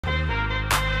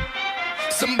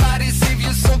Somebody save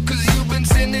your soul, cause you've been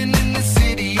sinning in the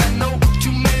city. I know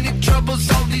too many troubles,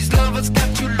 all these lovers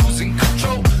got you losing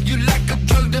control. You like a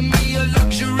drug to me, a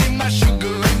luxury, my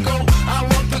sugar and gold. I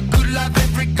want the good life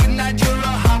every good night, you're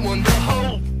a